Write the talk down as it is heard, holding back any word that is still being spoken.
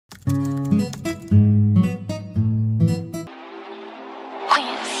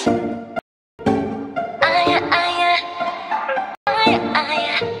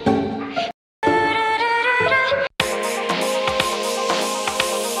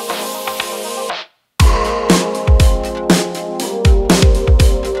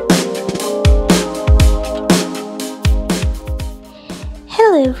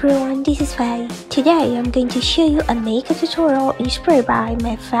is Faye. Today I'm going to show you a makeup tutorial inspired by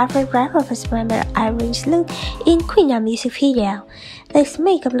my favorite breakfast member Irene's look in Queendom music video. This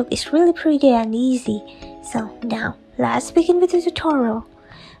makeup look is really pretty and easy. So now let's begin with the tutorial.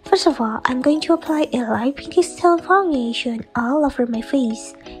 First of all, I'm going to apply a light pinkish tone foundation all over my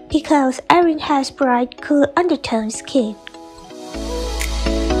face because Irene has bright, cool undertone skin.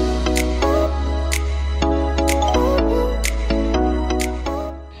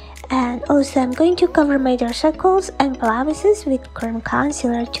 Also, I'm going to cover my dark circles and blemishes with cream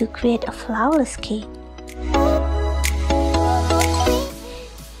concealer to create a flawless skin.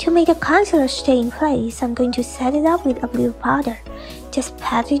 To make the concealer stay in place, I'm going to set it up with a blue powder. Just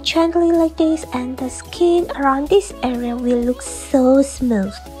pat it gently like this and the skin around this area will look so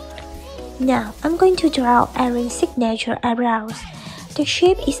smooth. Now, I'm going to draw Irene's signature eyebrows. The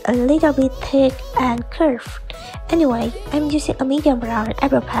shape is a little bit thick and curved. Anyway, I'm using a medium brown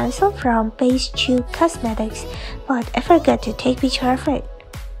eyebrow pencil from Beige Cosmetics, but I forgot to take picture of it.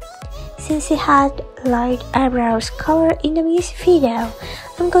 Since it had light eyebrows color in the music video,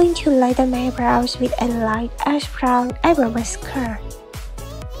 I'm going to lighten my eyebrows with a light ash brown eyebrow mascara.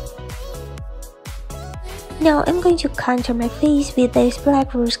 Now I'm going to contour my face with this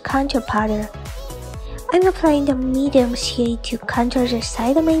black rose contour powder. I'm applying the medium shade to contour the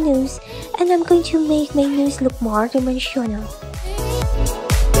side of my nose, and I'm going to make my nose look more dimensional.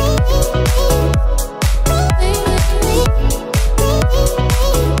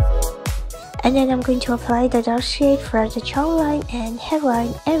 And then I'm going to apply the dark shade for the jawline and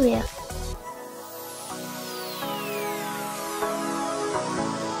hairline area.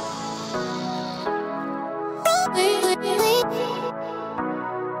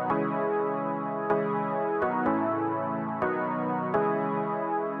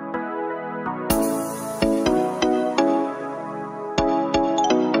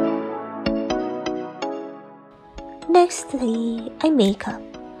 Nextly, eye makeup.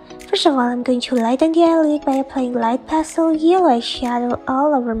 First of all, I'm going to lighten the eyelid by applying light pastel yellow eyeshadow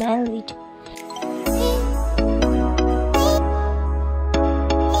all over my eyelid.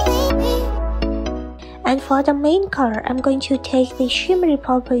 And for the main color, I'm going to take the shimmery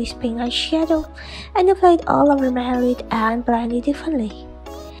purplish pink eyeshadow and apply it all over my eyelid and blend it evenly.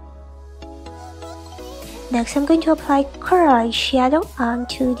 Next, I'm going to apply coral eyeshadow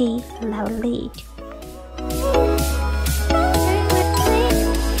onto the lower lid.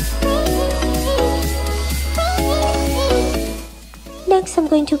 Next, I'm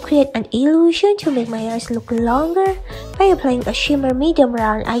going to create an illusion to make my eyes look longer by applying a shimmer medium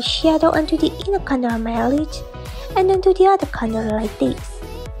brown eyeshadow onto the inner corner of my eyelid and onto the other corner like this.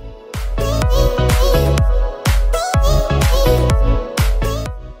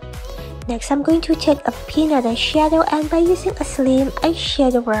 Next, I'm going to take a peanut eyeshadow and by using a slim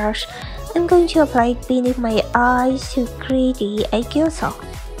eyeshadow brush, I'm going to apply it beneath my eyes to create the eye gills.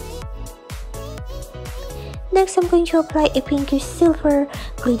 Next, I'm going to apply a pinkish silver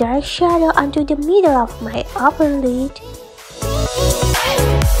glitter eyeshadow onto the middle of my upper lid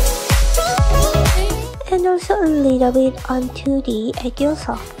and also a little bit onto the eye gills.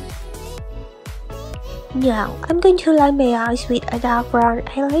 Now, I'm going to line my eyes with a dark brown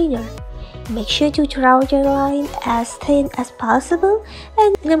eyeliner. Make sure to draw the line as thin as possible,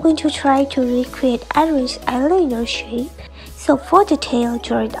 and I'm going to try to recreate Irene's eyeliner shape. So for the tail,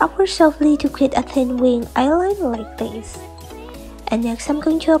 draw it upward softly to create a thin wing eyeliner like this. And next, I'm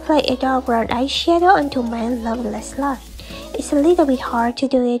going to apply a dark brown eyeshadow onto my loveless line. It's a little bit hard to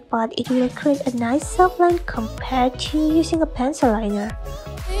do it, but it will create a nice soft line compared to using a pencil liner.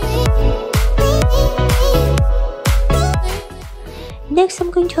 Next,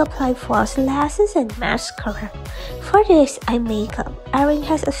 I'm going to apply false lashes and mascara. For this eye makeup, Irene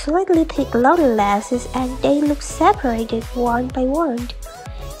has a slightly thick lower lashes and they look separated one by one.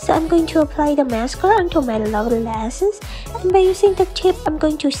 So I'm going to apply the mascara onto my lower lashes, and by using the tip, I'm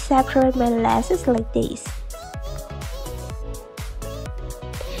going to separate my lashes like this.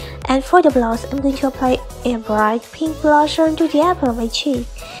 And for the blush, I'm going to apply a bright pink blusher onto the apple of my cheek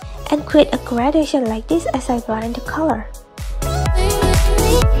and create a gradation like this as I blend the color.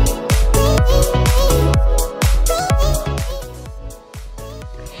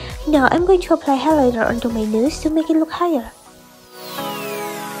 Now I'm going to apply highlighter onto my nose to make it look higher.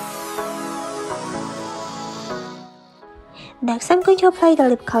 Next, I'm going to apply the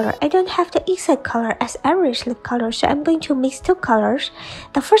lip color. I don't have the exact color as Irene's lip color, so I'm going to mix two colors.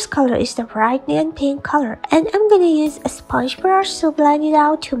 The first color is the bright neon pink color, and I'm going to use a sponge brush to blend it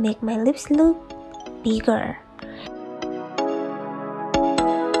out to make my lips look bigger.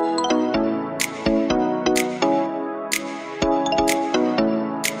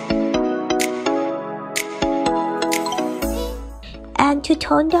 to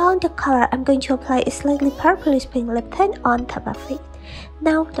tone down the color, I'm going to apply a slightly purplish pink lip tint on top of it.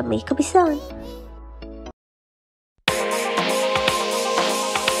 Now the makeup is on.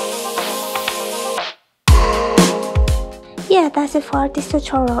 Yeah, that's it for this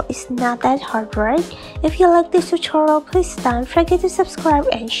tutorial. It's not that hard, right? If you like this tutorial, please don't forget to subscribe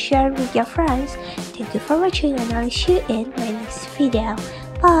and share with your friends. Thank you for watching, and I'll see you in my next video.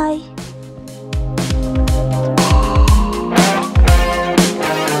 Bye!